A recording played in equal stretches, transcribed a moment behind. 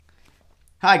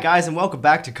Hi guys and welcome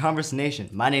back to Converse Nation.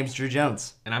 My name's Drew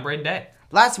Jones. And I'm Braden Day.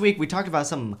 Last week we talked about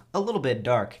something a little bit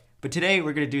dark, but today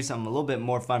we're going to do something a little bit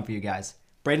more fun for you guys.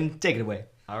 Braden, take it away.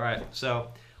 Alright, so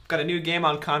we've got a new game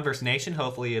on Converse Nation.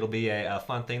 Hopefully it'll be a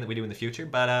fun thing that we do in the future.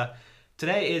 But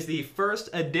today is the first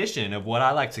edition of what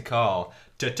I like to call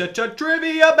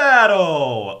Trivia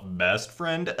Battle! Best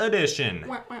Friend Edition.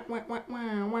 Thank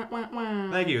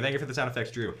you for the sound effects,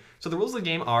 Drew. So the rules of the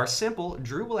game are simple.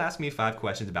 Drew will ask me 5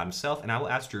 questions about himself, and I will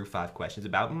ask Drew 5 questions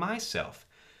about myself.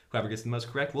 Whoever gets the most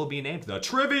correct will be named the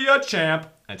Trivia Champ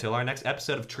until our next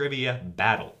episode of Trivia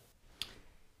Battle.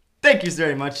 Thank you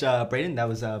very much, Braden. That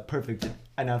was a perfect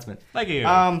announcement. Thank you.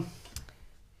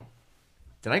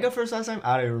 Did I go first last time?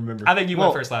 I don't even remember. I think you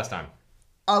went first last time.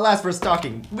 Last first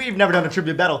talking. We've never done a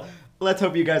trivia battle. Let's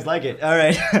hope you guys like it. All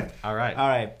right. All right. All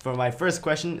right. For my first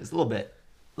question, it's a little bit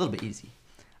easy.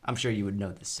 I'm sure you would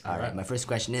know this. All right. My first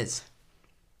question is,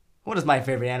 what is my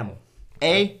favorite animal?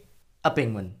 A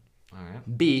penguin. All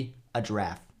right. B, a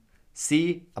giraffe.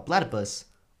 C, a platypus.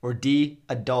 Or D,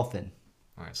 a dolphin.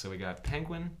 All right. So we got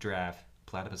penguin, giraffe,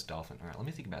 platypus, dolphin. All right. Let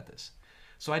me think about this.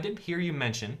 So I did hear you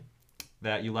mention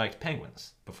that you liked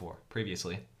penguins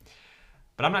previously.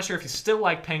 But I'm not sure if you still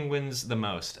like penguins the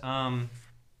most.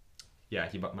 Yeah,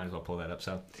 you might as well pull that up.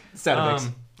 So,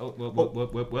 Sound effects.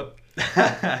 whoop.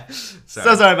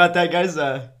 So sorry about that, guys.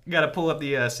 Got to pull up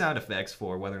the sound effects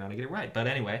for whether or not I get it right. But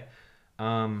anyway,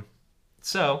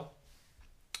 so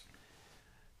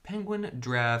penguin,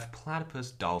 giraffe, platypus,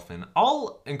 dolphin,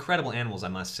 all incredible animals, I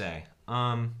must say.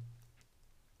 But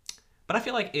I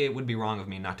feel like it would be wrong of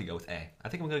me not to go with A. I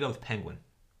think I'm gonna go with penguin.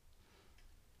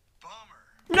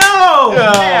 No!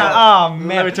 Oh, man.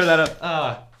 Let me turn that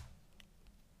up.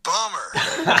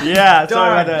 Bummer. Yeah,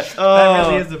 sorry about that. Oh. That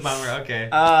really is a bummer. Okay.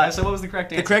 So what was the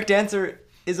correct answer? The correct answer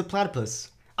is a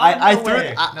platypus. Oh,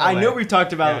 I know we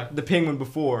talked about Yeah. the penguin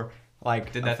before,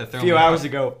 like Did that to a throw few me hours off?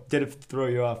 ago. Did it throw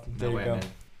you off? There No you way, go. man.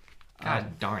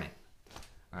 God darn it.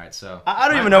 All right, so I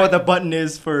don't even know what the button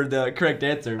is for the correct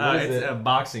answer. What is it's it? a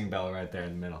boxing bell right there in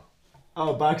the middle.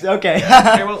 Oh, box. Okay.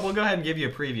 Okay, well, we'll go ahead and give you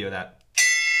a preview of that.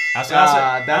 That's what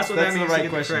that that's means the to right get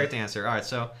question. the correct answer. All right,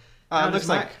 so now looks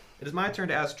like it is my turn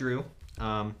to ask Drew.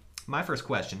 My first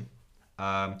question.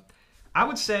 I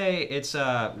would say it's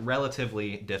a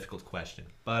relatively difficult question,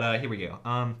 but here we go.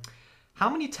 How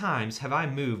many times have I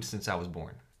moved since I was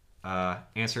born?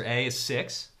 Answer A is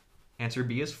 6. Answer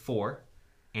B is 4.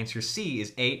 Answer C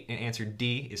is 8, and answer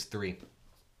D is 3.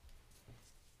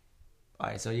 All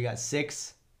right, so you got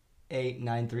 6, 8,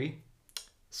 9, 3.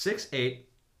 6, 8,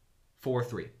 4,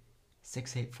 3.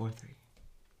 6, 8, 4, 3.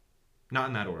 Not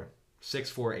in that order. 6,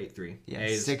 4, 8, 3. Yeah, A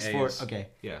is, 6, A 4. is- Okay.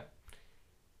 Yeah.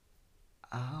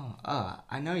 Oh,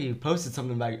 I know you posted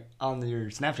something about on your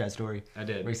Snapchat story. I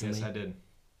did. Recently. Yes, I did.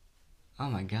 Oh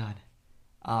my god.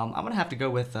 I'm gonna have to go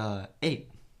with 8.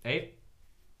 8?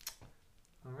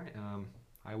 All right.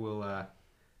 I will go ahead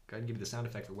and give you the sound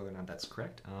effect for whether or not that's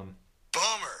correct. Bummer.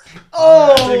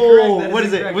 Oh, what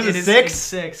is it? incorrect. Was it is 6?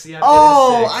 6. Yeah.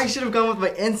 Oh, it is 6. I should have gone with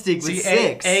my instinct with See,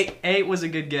 6. 8 was a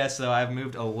good guess, though. I've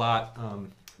moved a lot.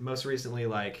 Most recently,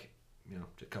 like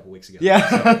a couple weeks ago. Yeah.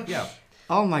 So, yeah.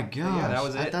 Oh my god. Yeah, that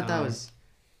was I it. thought that was.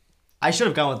 I should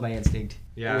have gone with my instinct.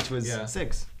 Yeah, Which was yeah.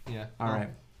 6. Yeah. All right.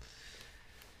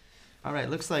 All right.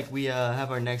 Looks like we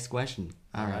have our next question.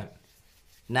 All right.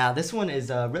 Now this one is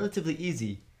relatively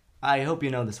easy. I hope you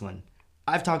know this one.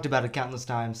 I've talked about it countless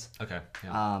times. Okay.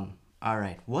 Yeah. All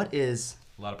right. What is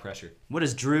a lot of pressure.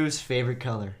 Drew's favorite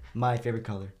color? My favorite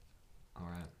color. All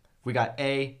right. We got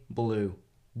A, blue,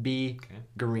 B,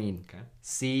 green, Okay.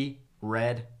 C,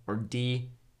 red, or D,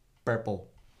 purple.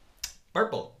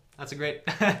 Purple. That's a great.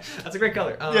 That's a great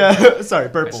color. Yeah. Sorry,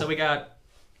 Right, purple. so we got.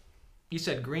 You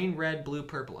said green, red, blue,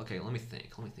 purple. Okay, let me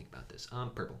think. Let me think about this.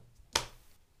 Purple.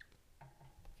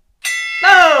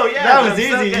 No, yeah, that was I'm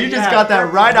so easy. good. You just Yeah, got that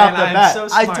purple, right man, off the I'm bat. so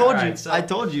I smart. told All you. right, so- I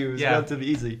told you it was Yeah. relatively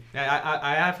easy. Yeah,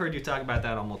 I have heard you talk about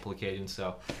that on multiple occasions,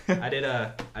 so I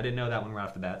didn't know that one right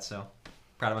off the bat, so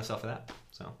proud of myself for that.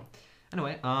 So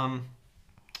anyway, I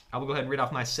will go ahead and read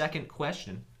off my second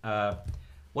question.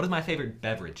 What is my favorite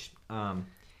beverage? A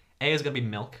is gonna be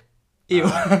milk. Ew.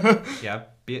 Yeah.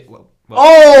 B, well,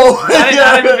 Oh!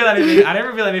 I didn't feel anything. I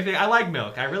never feel anything. I like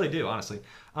milk. I really do, honestly.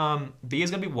 B is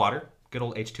gonna be water. Good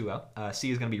old H2O.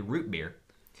 C is gonna be root beer.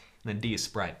 And then D is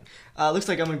Sprite. Looks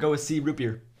like I'm gonna go with C, root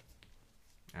beer.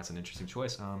 That's an interesting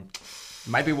choice.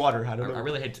 Might be water. I don't know. I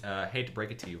really hate to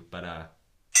break it to you, but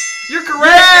you're correct.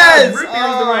 Yes! Root beer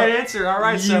is the right answer. All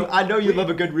right, so I know you love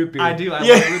a good root beer. I do. I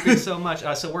Yeah. love root beer so much.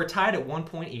 So we're tied at 1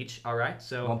 point each. All right.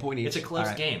 So 1 point each. It's a close All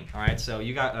right. game. All right. So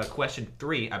you got question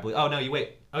 3, I believe. Oh no, you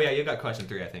wait. Oh yeah, you got question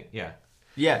 3, I think. Yeah.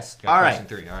 Yes. You got All right. question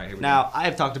 3. All right. Here we Now I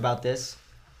have talked about this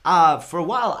For a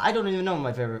while, I don't even know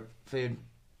my favorite food.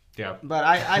 Yeah. But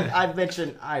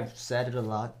I've said it a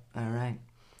lot. All right.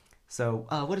 So,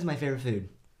 what is my favorite food?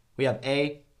 We have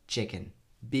A, chicken.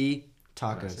 B,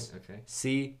 tacos. Okay.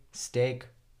 C, steak.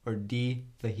 Or D,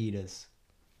 fajitas.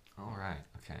 All right.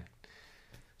 Okay.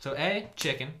 So A,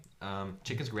 chicken.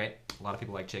 Chicken's great. A lot of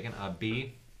people like chicken.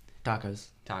 B, tacos.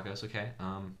 Tacos. Okay.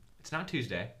 It's not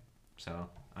Tuesday, so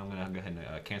I'm gonna go ahead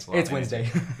and cancel. It's Wednesday.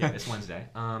 Yeah, it's Wednesday.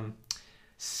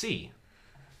 C.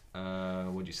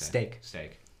 What'd you say? Steak.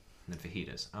 Steak. And then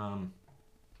fajitas.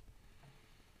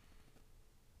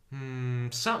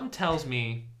 Something tells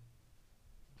me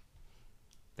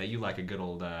that you like a good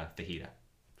old fajita.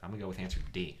 I'm gonna go with answer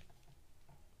D.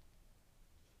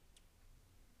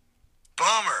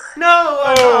 Bummer. No!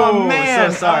 Oh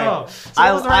man, so sorry. Oh. So I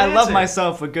what was the right love answer?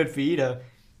 myself a good fajita.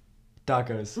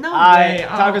 Tacos. No way.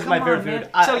 Tacos is my come favorite on, man.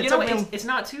 food. So It you know took what? me- It's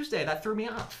not Tuesday. That threw me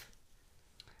off.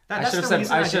 I That's should have the said.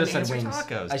 reason I should have didn't said answer wings. Tacos. I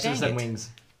should have Dang said it. wings.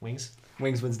 Wings.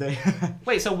 Wings Wednesday.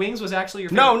 Wait, so wings was actually your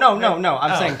favorite? No.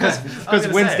 I'm saying I was because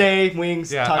gonna Wednesday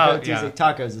wings, Yeah, taco oh, Tuesday, yeah.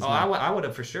 tacos is Oh, mine. I would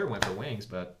have for sure went for wings,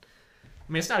 but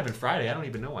I mean it's not even Friday. I don't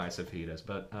even know why I said fajitas.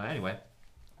 But anyway,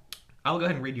 I'll go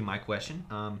ahead and read you my question.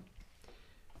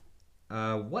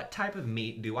 What type of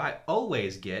meat do I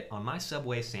always get on my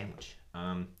Subway sandwich?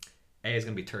 A is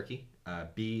gonna be turkey.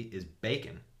 B is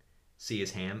bacon. C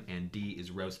is ham, and D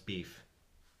is roast beef.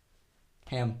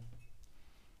 Ham.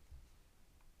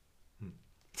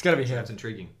 It's gotta be ham. That's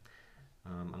intriguing.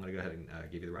 I'm gonna go ahead and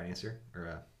give you the right answer,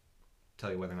 or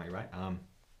tell you whether or not you're right. Ham.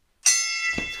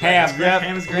 Yeah.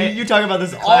 Ham is great. You talk about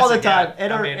this It's a all the classic, yeah.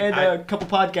 time, and, I mean, a couple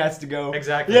podcasts ago.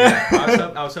 Exactly. Yeah.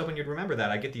 I was hoping you'd remember that.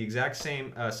 I get the exact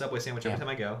same Subway sandwich every Yeah. time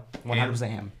I go.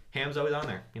 100% ham. Ham's always on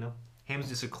there. You know, ham's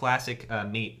just a classic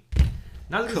meat.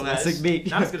 Not as good Classic as lettuce. meat.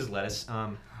 Not as good as lettuce.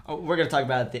 Oh, we're gonna talk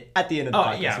about it at the end of the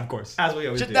podcast, yeah, of course. as we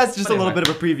always do. That's just But a little anyway. bit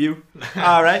of a preview.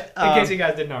 All right. In case you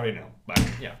guys didn't already know, but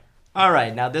yeah. All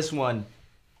right. Now this one.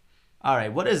 All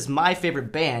right. What is my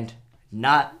favorite band?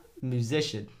 Not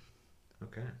musician.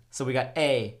 Okay. So we got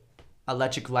A,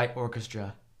 Electric Light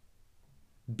Orchestra.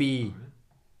 B,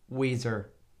 Weezer.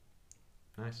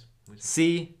 Nice.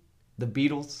 C, The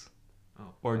Beatles. Oh,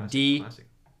 Or classic, D. Classic.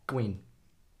 Queen.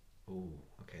 Ooh,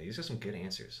 okay. These are some good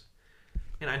answers.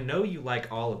 And I know you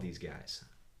like all of these guys.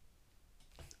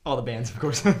 All the bands, of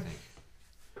course. All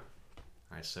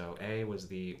right, so A was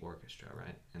the orchestra,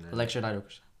 right? And then Electric Light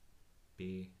Orchestra.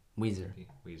 B, Weezer.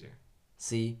 Weezer.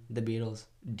 C, The Beatles.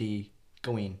 D,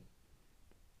 Queen.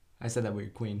 I said that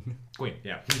weird. Queen. Queen,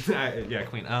 yeah. Yeah,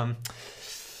 Queen. I'm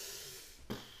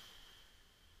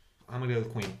going to go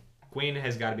with Queen. Queen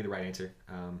has got to be the right answer.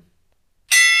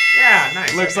 Yeah,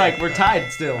 nice. Looks okay. like we're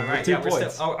tied still All right, with 2 yeah, we're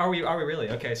points. still, are we really?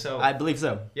 Okay, so I believe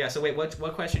so. yeah. So wait, what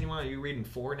question you want? Are you reading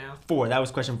 4 now? 4. That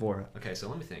was question 4. Okay, so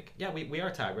let me think. Yeah, we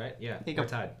are tied, right? Yeah, you we're go.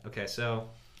 tied. Okay, so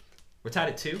we're tied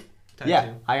at 2. Tied Yeah, At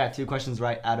 2. I got 2 questions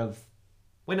right out of.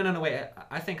 Wait, no, wait.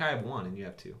 I think I have 1 and you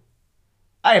have 2.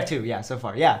 I have 2. Yeah, so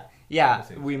far. Yeah, I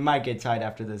think. we might get tied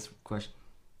after this question.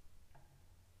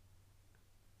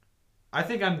 I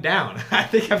think I'm down. I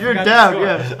think I You're forgot down,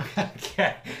 the score.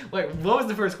 Okay. Wait, what was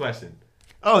the first question?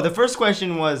 Oh, the first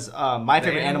question was my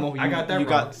favorite animal. I got that you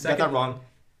wrong. got Second that wrong.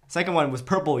 Second one was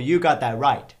purple. You got that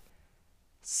right.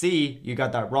 C, you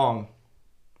got that wrong.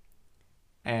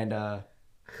 And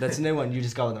that's a new one. You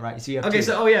just got it right. So you have Okay, 2.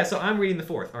 so I'm reading the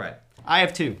 4th. All right. I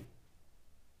have 2.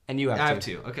 And you have 2. I have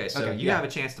 2. Okay, so Okay, you yeah. have a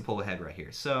chance to pull ahead right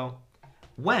here. So,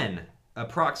 when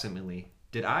approximately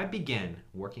did I begin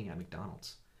working at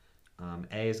McDonald's?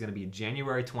 A is going to be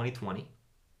January 2020.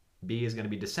 B is going to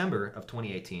be December of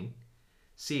 2018.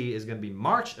 C is going to be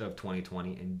March of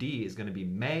 2020. And D is going to be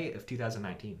May of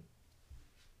 2019.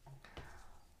 I'm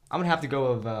going to have to go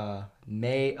of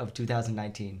May of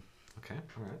 2019. Okay,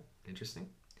 all right. Interesting.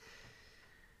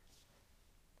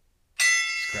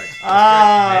 That's correct.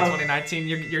 Ah. May 2019.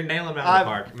 You're nailing them out of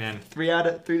the park, man. 3 out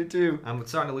of 3 to 2. I'm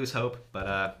starting to lose hope,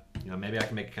 but maybe I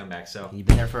can make a comeback. So. You've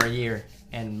been there for a year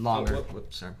and longer.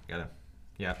 Whoops, sorry.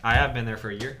 Yeah, I have been there for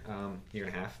a year, year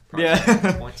and a half. Yeah. At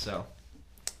this point, so.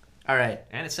 All right.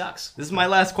 And it sucks. This is my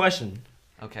last question.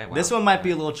 Okay. Wow. This one might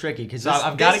be a little tricky because So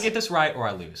I've got to get this right or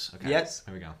I lose. Okay. Yes.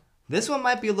 There we go. This one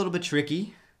might be a little bit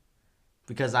tricky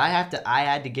because I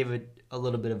had to give it a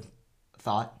little bit of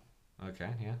thought. Okay.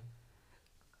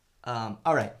 Yeah.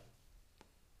 All right.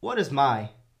 What is my?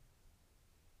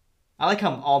 I like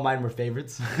how all mine were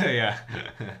favorites. Yeah.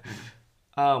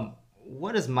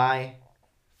 What is my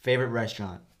favorite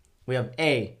restaurant? We have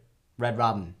A, Red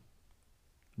Robin.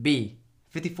 B,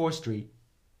 54th Street.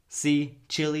 C,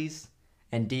 Chili's.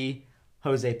 And D,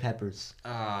 Jose Peppers.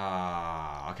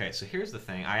 Okay. So here's the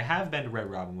thing. I have been to Red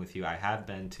Robin with you. I have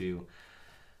been to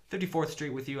 54th Street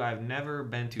with you. I've never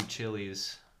been to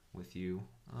Chili's with you.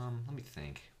 Let me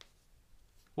think.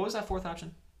 What was that fourth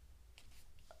option?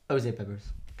 Jose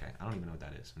Peppers. Okay, I don't even know what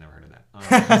that is. I've never heard of that.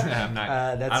 I'm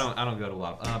not. That's... I don't go to a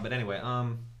lot. But anyway,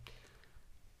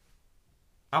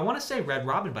 I want to say Red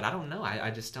Robin, but I don't know.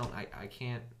 I just don't. I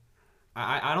can't.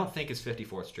 I don't think it's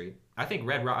 54th Street. I think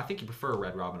I think you prefer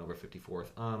Red Robin over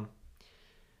 54th.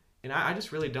 And I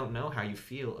just really don't know how you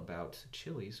feel about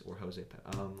Chili's or Jose.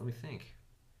 Let me think.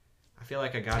 I feel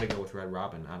like I got to go with Red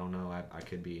Robin. I don't know. I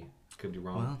could be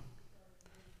wrong. Well.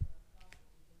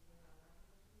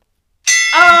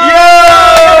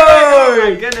 Oh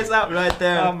my goodness! Right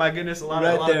there. Oh my goodness! A lot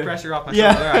Right of there. pressure off my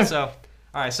Yeah. shoulders. All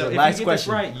right. So if last you get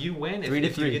question. this right, you win. If 3 to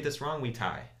you 3. get this wrong, we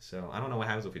tie. So I don't know what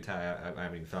happens if we tie. I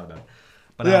haven't even thought about it.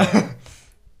 But Yeah.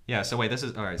 yeah. So wait, this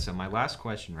is all right. So my last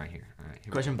question right here. All right. Here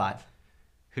we Question go. 5.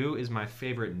 Who is my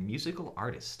favorite musical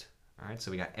artist? All right.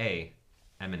 So we got A,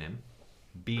 Eminem,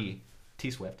 B, T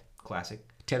Swift, classic.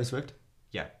 Taylor Swift.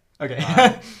 Yeah.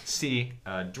 Okay. C,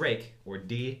 Drake, or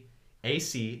D,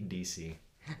 AC/DC.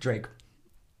 Drake.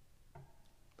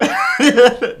 I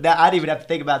didn't even have to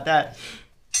think about that.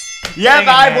 Yep, Dang it,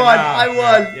 I man. won. Oh, I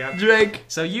won. yep. Drake.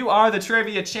 So you are the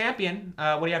trivia champion.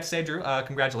 What do you have to say, Drew?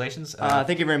 Congratulations.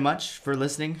 Thank you very much for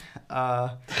listening.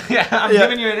 Yeah, I'm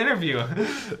giving you an interview.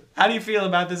 How do you feel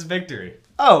about this victory?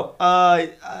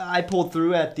 I pulled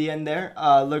through at the end there.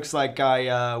 Looks like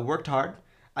I worked hard.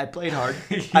 I played hard.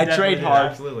 I trained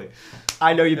hard. Absolutely.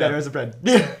 I know you better Yeah. as a friend.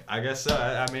 I guess so.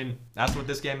 I mean, that's what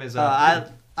this game is. I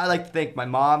like to thank my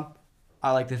mom.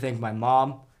 I like to thank my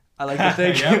mom. I like to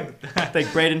thank Yep.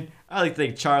 thank Braden. I like to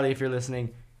thank Charlie if you're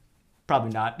listening.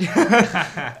 Probably not.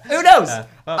 Who knows? Well,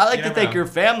 I like you to never thank know. your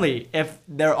family if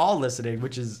they're all listening,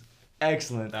 which is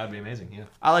excellent. That would be amazing. Yeah.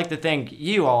 I like to thank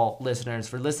you all listeners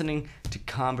for listening to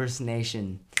Converse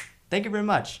Nation. Thank you very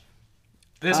much.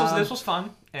 This was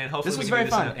fun, and hopefully This was we can very do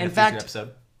this fun. in a In future fact-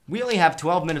 episode. We only have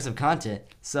 12 minutes of content,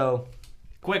 so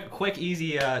Quick,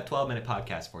 easy 12-minute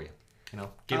podcast for you. You know,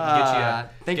 get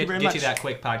thank you very get much. you that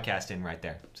quick podcast in right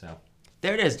there. So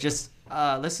there it is. Just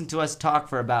listen to us talk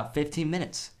for about 15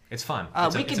 minutes. it's fun. We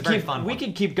It's can a very keep fun we one.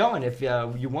 can keep going if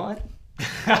you want,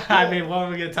 I mean, what are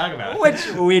we gonna talk about? which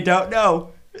we don't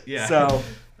know. Yeah. So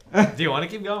Do you want to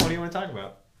keep going? What do you want to talk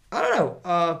about? I don't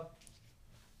know.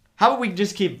 How about we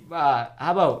just keep? How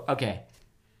about okay?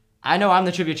 I know I'm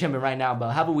the trivia champion right now,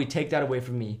 but how about we take that away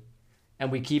from me,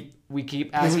 and we keep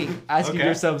asking Okay.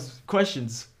 yourselves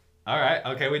questions. All right.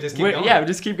 Okay. We just keep going. Yeah, we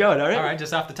just keep going. All right. All right.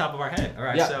 Just off the top of our head. All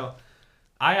right. Yeah. So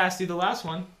I asked you the last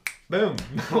one. Boom.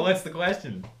 What's the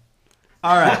question?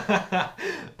 All right.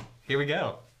 Here we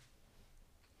go.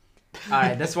 All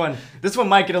right. This one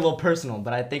might get a little personal,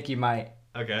 but I think you might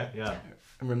Okay. Yeah.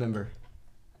 remember.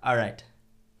 All right.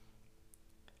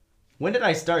 When did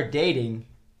I start dating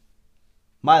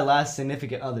my last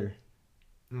significant other?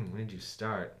 When did you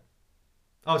start?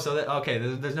 Oh, so okay.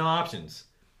 There's no options.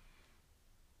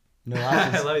 No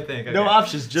options. Let me think. No okay.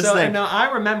 options. Just so think. no,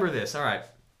 I remember this. All right.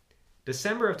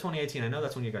 December of 2018. I know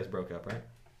that's when you guys broke up, right?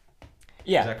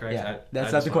 Yeah. Is that correct? Yeah. I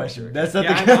That's just not the wanna make question. sure. That's not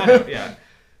Yeah, the I know, yeah.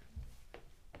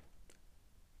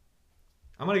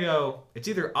 I'm gonna go. It's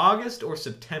either August or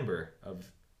September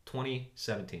of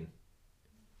 2017.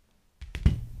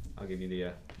 I'll give you the.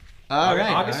 All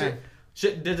right. August. all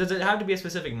right. Does it have to be a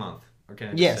specific month, or can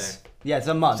I just Yes. say Yeah, it's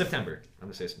a month. September? I'm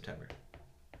gonna say September.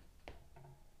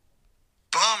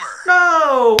 Bummer.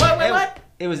 No! What?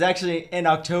 It was actually in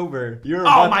October. You're a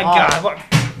Oh month my off. God! What?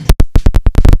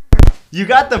 You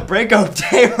got the breakup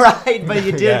day right, but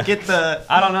you didn't Yeah. get the.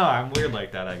 I don't know. I'm weird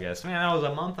like that, I guess. Man, I was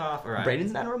a month off. All right.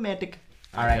 Braden's not romantic.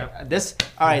 All right. Yep.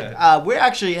 All right. We're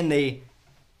actually in the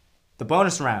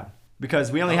bonus round because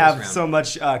we only Bonus have round. so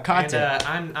much content.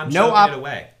 And I'm No choking it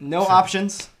away. No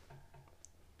options.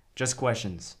 Just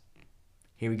questions.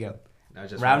 Here we go. That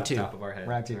was just Round right off the two. Top of our head.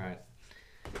 Round two. All right.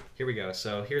 Here we go.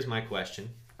 So here's my question.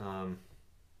 I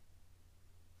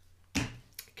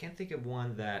can't think of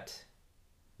one that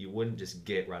you wouldn't just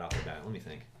get right off the bat. Let me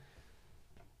think.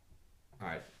 All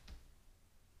right.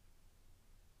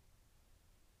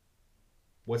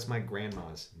 What's my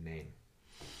grandma's name?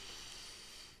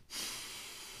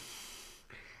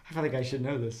 I feel like I should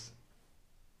know this.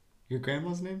 Your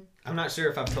grandma's name? I'm not sure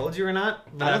if I've told you or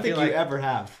not, but I don't feel think like... you ever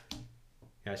have.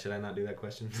 Yeah, should I not do that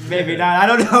question? Maybe not. I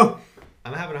don't know.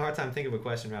 I'm having a hard time thinking of a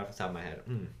question right off the top of my head.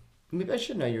 Maybe I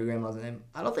should know your grandma's name.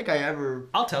 I don't think I ever.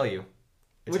 I'll tell you.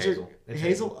 It's What's Hazel. your It's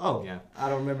Hazel? Oh, Yeah. I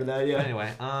don't remember that. Yeah.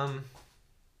 Anyway,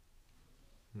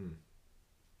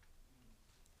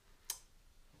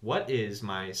 what is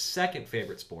my second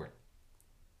favorite sport?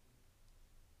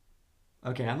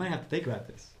 Okay, I might have to think about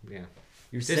this. Yeah.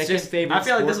 Your It's second just, favorite. I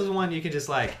feel like this sport? is one you could just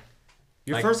like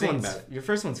Your Like, first think one's about it. your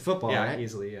first one's football, Yeah, right?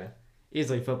 easily. Yeah,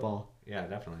 Easily football. yeah,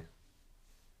 definitely.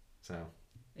 So,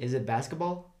 Is it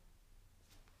basketball?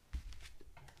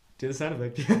 Do the sound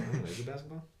effect. I don't know, is it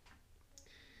basketball?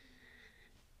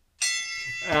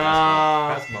 Uh,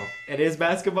 Basketball. It is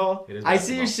basketball. It is I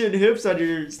see you basketball. shooting hoops on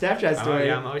your Snapchat Oh, story.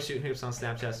 yeah, I'm always shooting hoops on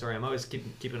Snapchat story. I'm always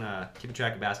keeping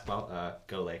track of basketball.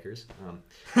 Go Lakers.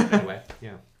 Anyway,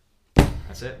 yeah.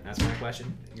 That's it. That's my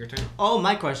question. Your turn. Oh,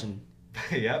 my question.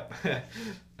 Yep.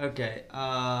 Okay.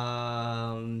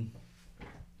 All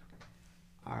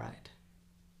right.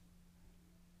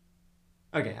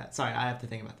 Okay. Sorry, I have to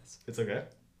think about this. It's okay.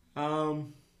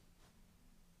 Um.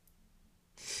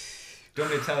 Do you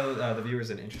want me to tell the viewers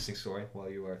an interesting story while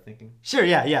you are thinking? Sure.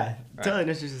 Yeah. All Tell right. an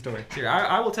interesting story. Here,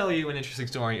 I will tell you an interesting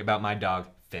story about my dog,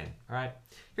 Finn. All right?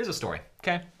 Here's a story,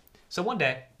 okay? So one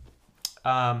day,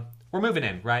 we're moving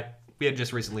in, right? We had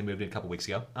just recently moved in a couple weeks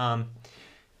ago.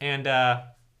 And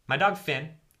my dog, Finn,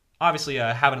 obviously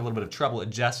having a little bit of trouble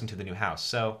adjusting to the new house.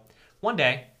 So one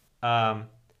day,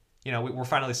 we're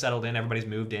finally settled in. Everybody's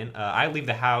moved in. I leave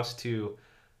the house to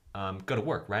go to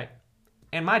work, right?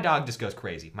 And my dog just goes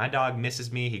crazy. My dog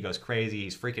misses me. He goes crazy.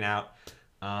 He's freaking out.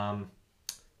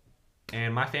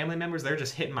 And my family members, they're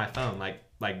just hitting my phone. Like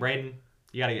Braden,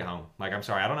 you got to get home. Like, I'm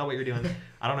sorry. I don't know what you're doing.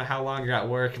 I don't know how long you're at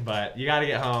work, but you got to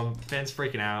get home. Finn's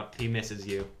freaking out. He misses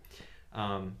you.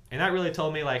 And that really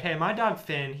told me, like, hey, my dog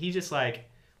Finn, he just like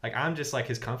I'm just like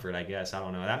his comfort, I guess. I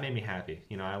don't know. That made me happy.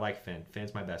 I like Finn.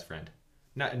 Finn's my best friend.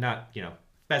 Not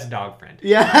best dog friend.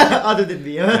 Yeah. Other than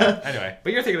me. Yeah, anyway,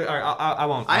 but you're thinking. All right, I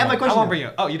won't. I have my question I won't now. bring you.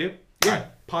 Oh, you do? Yeah. All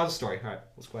right, pause the story. All right,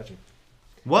 what's the question?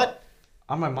 What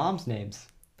are my mom's names?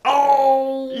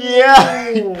 Oh.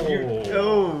 Yeah.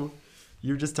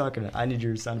 You're just talking. I need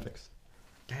your sound effects.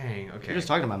 Dang. Okay. You're just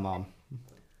talking to my mom.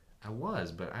 I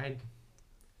was, but I.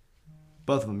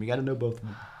 Both of them. You got to know both of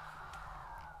them.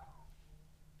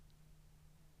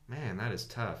 Man, that is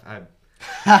tough.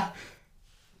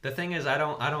 The thing is, I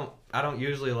don't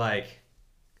usually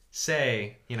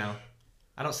say,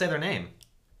 I don't say their name,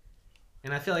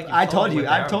 and I feel like I told me you. what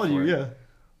they I've are told you. before. Yeah.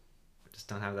 I just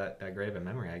don't have that great of a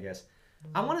memory, I guess.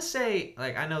 I want to say,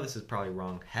 like, I know this is probably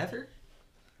wrong. Heather?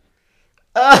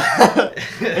 Is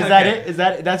that Okay. it?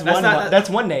 That's one? not- That's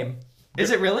one name. Is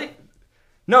it really?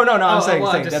 No. I'm saying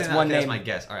I'm just that's saying one okay, name. That's my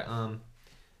guess. All right.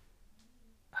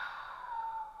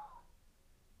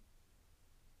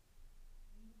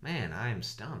 Man, I am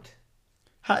stumped.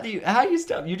 How do you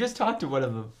stop? You just talked to one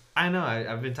of them. I know.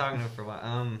 I've been talking to her for a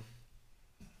while.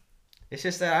 It's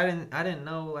just that I didn't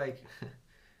know, like,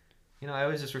 I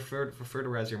always just refer to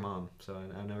her as your mom, so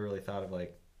I never really thought of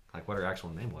like what her actual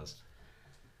name was.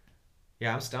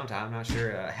 Yeah, I'm stumped. I'm not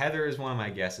sure. Heather is one of my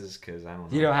guesses because I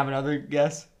don't know. You don't have another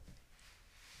guess?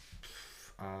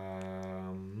 I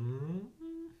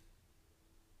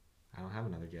don't have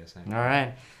another guess. All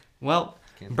right. Well,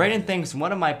 Can't Brayden think of it. thinks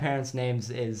one of my parents' names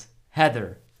is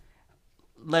Heather.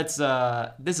 This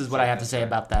is what I have to say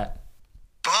about that.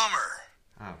 Bummer.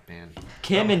 Oh man.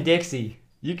 Kim and Dixie.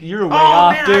 You're way Oh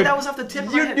off, man, dude. that was off the tip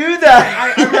of my You head. knew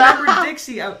that. I remember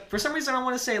Dixie. For some reason, I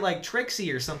want to say like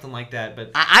Trixie or something like that, but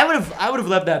I would have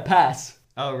let that pass.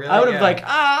 oh really? I would have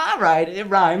Yeah. all right, it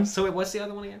rhymes. So wait, what's the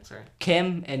other one again? Sorry.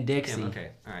 Kim and Dixie. Kim,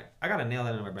 okay, all right. I gotta nail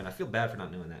that in my brain. I feel bad for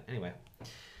not knowing that. Anyway, All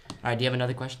right, do you have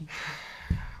another question?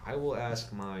 I will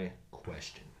ask my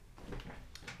question.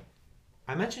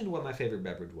 I mentioned what my favorite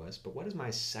beverage was, but what is my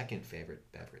second favorite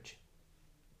beverage?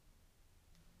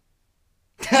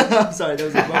 I'm sorry, that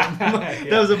was a moment. Yeah.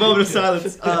 That was a moment of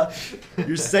silence.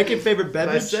 Your second favorite My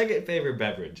beverage? second favorite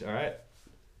beverage. All right.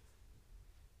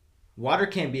 Water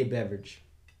can't be a beverage.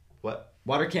 What?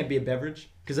 Water can't be a beverage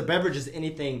because a beverage is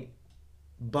anything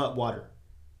but water.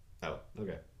 Oh,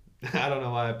 okay. I don't know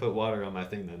why I put water on my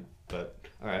thing then, but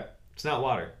all right. It's not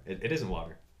water. It isn't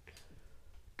water.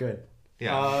 Good.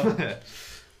 Yeah.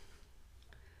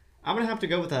 I'm gonna have to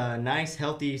go with a nice,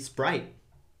 healthy Sprite.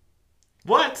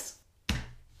 What?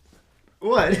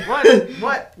 What?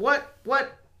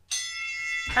 What?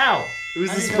 How? It was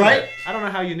How the do you know Sprite? that? I don't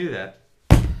know how you knew that.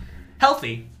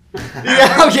 Healthy.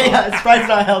 Yeah. Okay. Yeah. Sprite's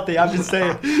not healthy. I'm just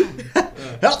saying.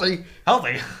 Healthy.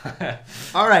 Healthy.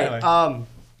 All right. Anyway.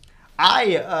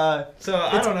 So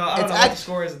I don't know. I don't know what the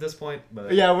score is at this point,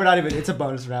 but Yeah, we're not even. It's a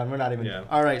bonus round. We're not even. Yeah.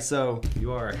 All right. So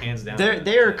you are hands down.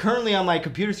 they are currently on my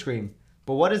computer screen.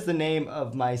 But what is the name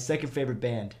of my second favorite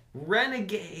band?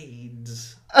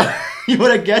 Renegades. You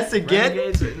want to guess again?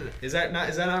 Renegades. Is that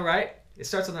not right? It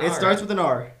starts with an R. It starts with an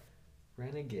R.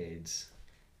 Renegades.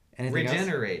 Anything else?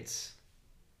 Regenerates.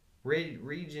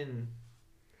 Region.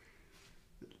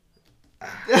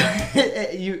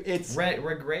 It's.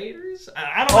 Regraders?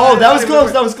 I don't know. Oh, that was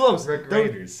close. That was close.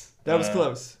 Regraders. That was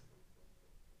close.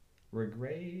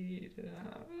 Regrade.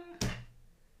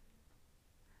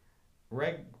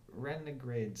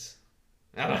 Renegades.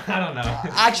 I don't know.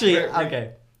 Actually,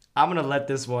 okay. I'm gonna let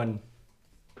this one.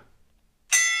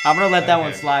 I'm gonna let that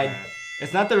one slide.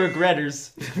 It's not the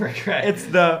regretters. Regret. It's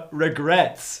the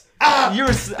regrets. You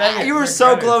were Dang it, you were so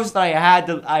regrets. close that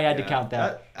I had to count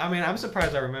that. I mean, I'm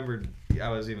surprised I remembered I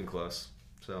was even close.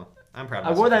 So I'm proud of I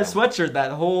myself. wore that now. sweatshirt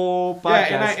that whole podcast,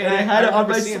 Yeah, and I had it on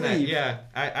remember my seeing that. sleeve. Yeah,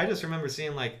 I just remember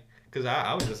seeing like, because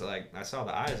I was just like, I saw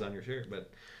the eyes on your shirt,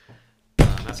 but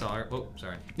that's all. Oh,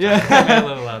 sorry. Yeah. I made a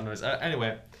little loud noise.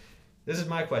 Anyway, this is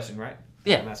my question, right?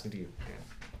 Yeah. I'm asking to you. Okay.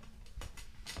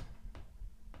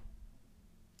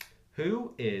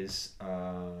 Who is I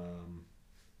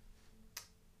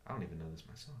don't even know this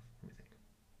myself. Let me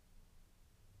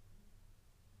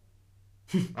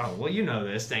think. Oh, well, you know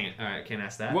this. Dang it. All right, can't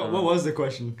ask that. What was the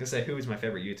question? I'm gonna say who is my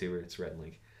favorite YouTuber? It's Red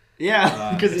Link.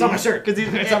 Yeah, because it's on my shirt. Because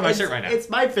It's on my shirt right now. It's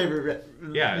my favorite.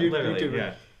 Yeah, literally. YouTuber.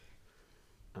 Yeah.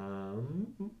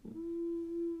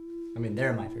 I mean,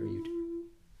 they're my favorite YouTuber.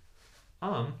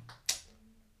 I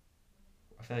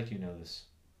feel like you know this.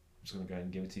 I'm just gonna go ahead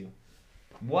and give it to you.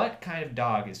 What kind of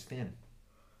dog is Finn?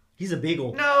 He's a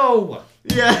beagle. No.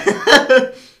 Yeah.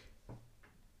 No.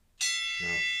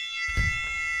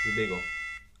 He's a beagle.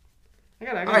 All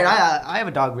right, I have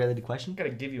a dog related question. I gotta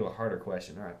give you a harder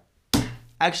question. All right.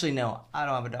 Actually, no, I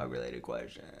don't have a dog related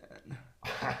question.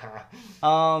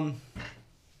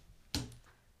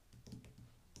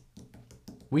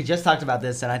 We just talked about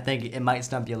this, and I think it might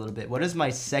stump you a little bit. What is my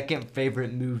second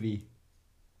favorite movie?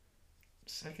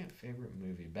 Second favorite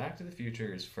movie. Back to the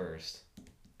Future is first.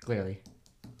 Clearly.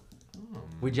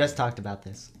 We just talked about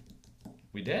this.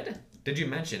 We did? Did you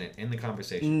mention it in the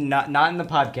conversation? Not in the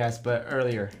podcast, but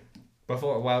earlier.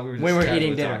 Before, while we were just When we were casually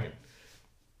eating dinner. talking.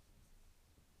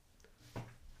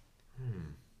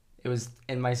 It was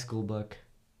in my school book.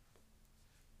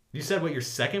 You said what your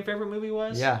second favorite movie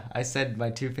was? Yeah, I said my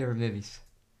two favorite movies.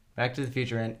 Back to the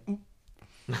Future and...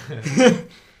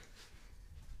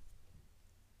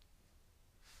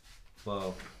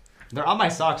 Well, They're on my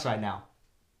socks right now.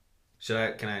 should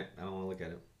I? Can I? I don't want to look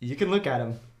at it. You can look at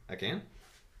them. I can.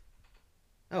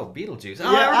 Oh, Beetlejuice. Yeah,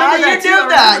 Oh, I remember that too. you did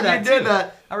that. I remember You did too.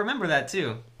 that. I remember that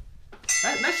too.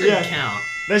 That shouldn't count.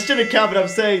 That shouldn't count, but I'm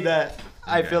saying that.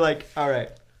 I Okay. feel like... All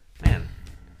right. Man.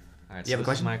 All right. You So have a this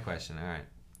question? is my question. All right.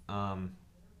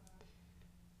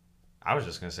 I was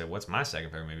just gonna say what's my second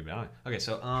favorite movie, but okay.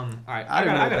 So all right. I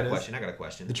don't know I what got that a is. question. I got a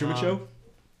question. The Truman Show?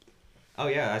 Oh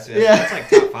yeah, that's Yeah. that's like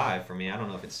top 5 for me. I don't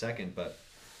know if it's second, but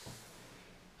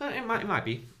it might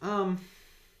be. All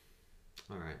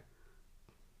right.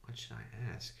 What should I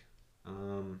ask?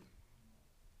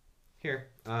 Here.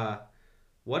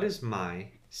 What is my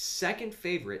second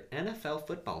favorite NFL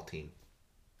football team?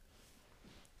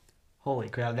 Holy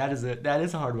crap, that is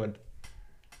a hard one.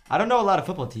 I don't know a lot of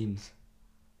football teams.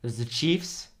 There's the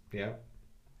Chiefs. Yeah.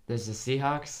 There's the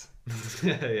Seahawks.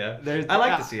 Yeah. There's I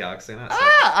like the Seahawks. They're not second.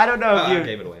 I don't know if I you...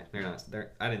 gave it away. They're not.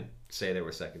 I didn't say they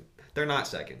were second. They're not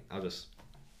second. I'll just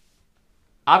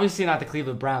Obviously not the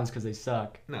Cleveland Browns because they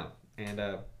suck. no. And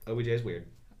OBJ is weird.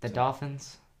 The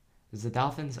Dolphins. There's the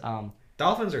Dolphins.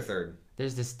 Dolphins are third.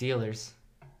 There's the Steelers.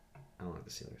 I don't like the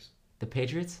Steelers. The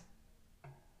Patriots.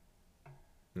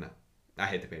 No, I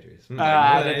hate the Patriots.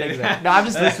 I didn't think of that. No, I'm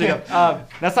just listening up.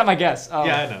 That's not my guess. Yeah,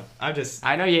 I know. I'm just.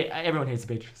 I know everyone hates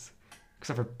the Patriots.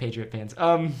 Except for Patriot fans.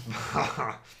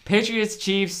 Patriots,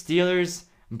 Chiefs, Steelers,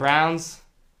 Browns.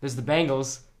 There's the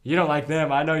Bengals. You don't like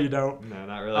them. I know you don't. No,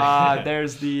 not really.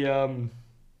 There's the...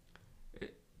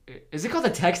 Is it called the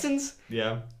Texans?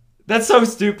 Yeah, That's so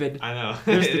stupid. I know.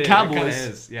 There's It the is. It Cowboys. kinda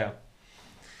is. Yeah.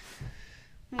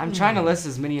 I'm trying to list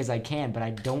as many as I can, but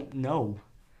I don't know.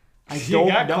 I You don't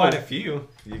got know. quite a few.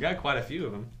 You got quite a few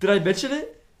of them. Did I mention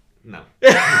it? No.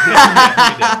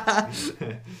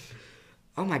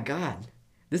 Oh my god.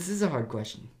 This is a hard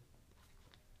question.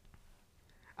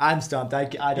 I'm stumped. I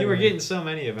don't You were know. getting so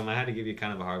many of them. I had to give you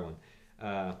kind of a hard one.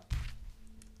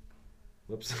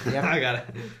 Whoops. Yep. I got it.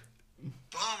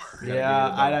 Bummer.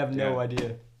 Yeah, I have no Yeah.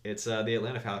 idea. It's the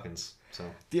Atlanta Falcons. So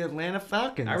The Atlanta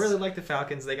Falcons. I really like the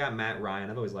Falcons. They got Matt Ryan.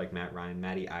 I've always liked Matt Ryan,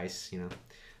 Matty Ice, you know.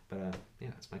 But yeah,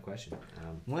 that's my question.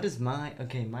 What is my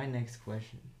next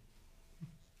question?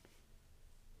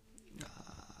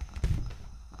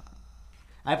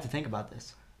 I have to think about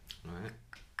this. All right.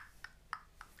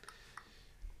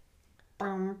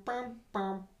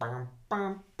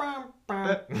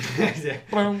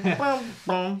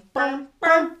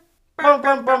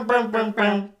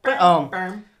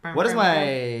 What is my...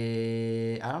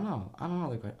 I don't know.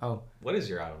 The question. Oh. What is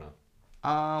your I don't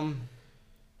know?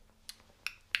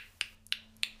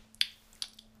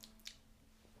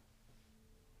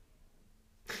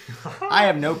 I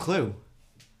have no clue.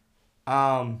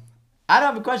 I don't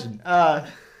have a question. All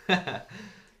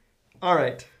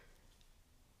right.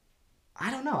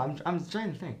 I don't know. I'm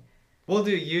trying to think.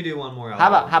 You do one more. How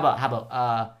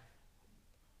about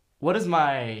what is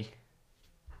my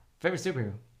favorite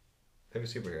superhero? Favorite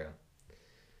superhero?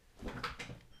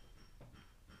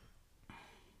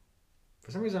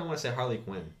 For some reason, I want to say Harley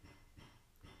Quinn.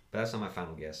 But that's not my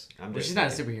final guess. But she's not a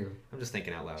superhero. I'm just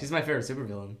thinking out loud. She's my favorite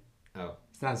supervillain. Oh.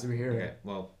 It's not a superhero. Okay,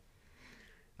 well.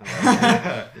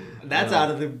 That's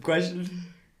out of the question.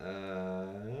 Alright,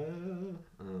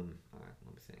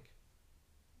 let me think.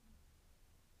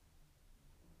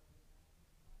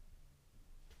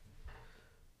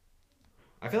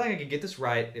 I feel like I could get this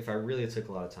right if I really took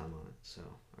a lot of time on it. So,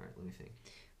 alright, let me think.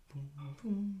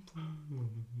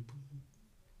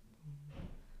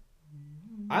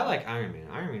 I like Iron Man.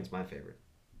 Iron Man's my favorite.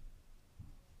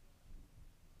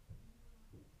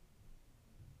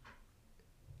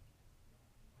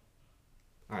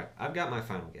 Alright, I've got my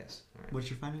final guess. All right. What's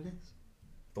your final guess?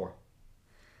 Thor.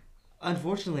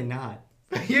 Unfortunately not.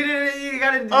 You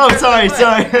got it. Oh, sorry.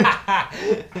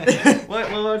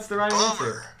 What's the right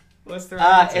answer? What's the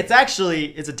right answer?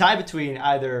 It's a tie between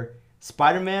either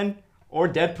Spider-Man or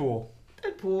Deadpool.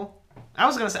 Deadpool. I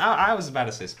was about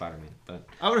to say Spider-Man, but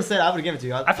I would have given it to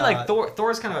you. I feel like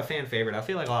Thor's kind of a fan favorite. I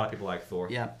feel like a lot of people like Thor.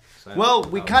 Yeah. So Well,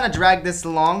 we kind of dragged this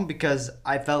along because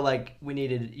I felt like we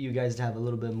needed you guys to have a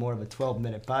little bit more of a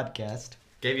 12-minute podcast.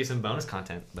 Gave you some bonus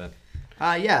content, but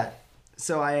Yeah.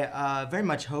 So I very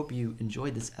much hope you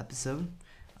enjoyed this episode.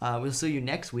 We'll see you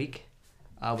next week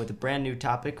with a brand new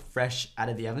topic, fresh out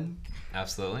of the oven.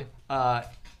 absolutely.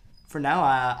 For now,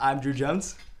 I'm Drew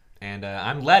Jones. And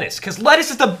I'm lettuce, because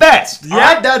lettuce is the best. Yeah, all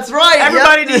right? that's right.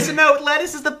 Everybody Yep. needs to know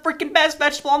lettuce is the freaking best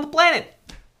vegetable on the planet.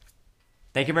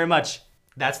 Thank you very much.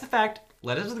 That's the fact.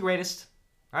 Lettuce is the greatest.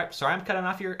 All right, sorry I'm cutting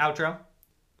off your outro.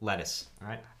 Lettuce. All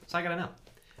right, that's all I gotta know.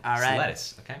 All It's right.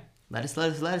 lettuce. Okay.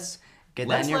 Lettuce. Get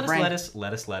that in your brain. Lettuce.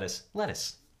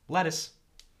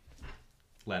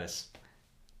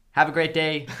 Have a great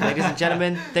day, ladies and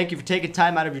gentlemen. Thank you for taking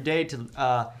time out of your day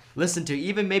to listen to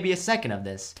even maybe a second of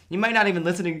this. You might not even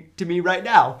listening to me right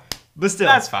now, but still.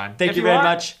 That's fine. Thank you very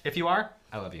much. If you are,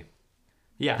 I love you.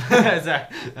 Yeah.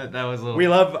 that was a little. We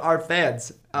love our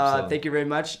fans. Absolutely. Thank you very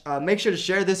much. Make sure to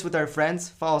share this with our friends.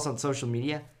 Follow us on social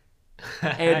media.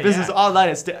 And Yeah. Business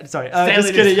Online is... Sorry. Stanley Just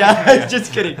kidding. News. Yeah,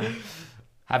 just kidding.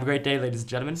 Have a great day, ladies and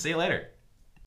gentlemen. See you later.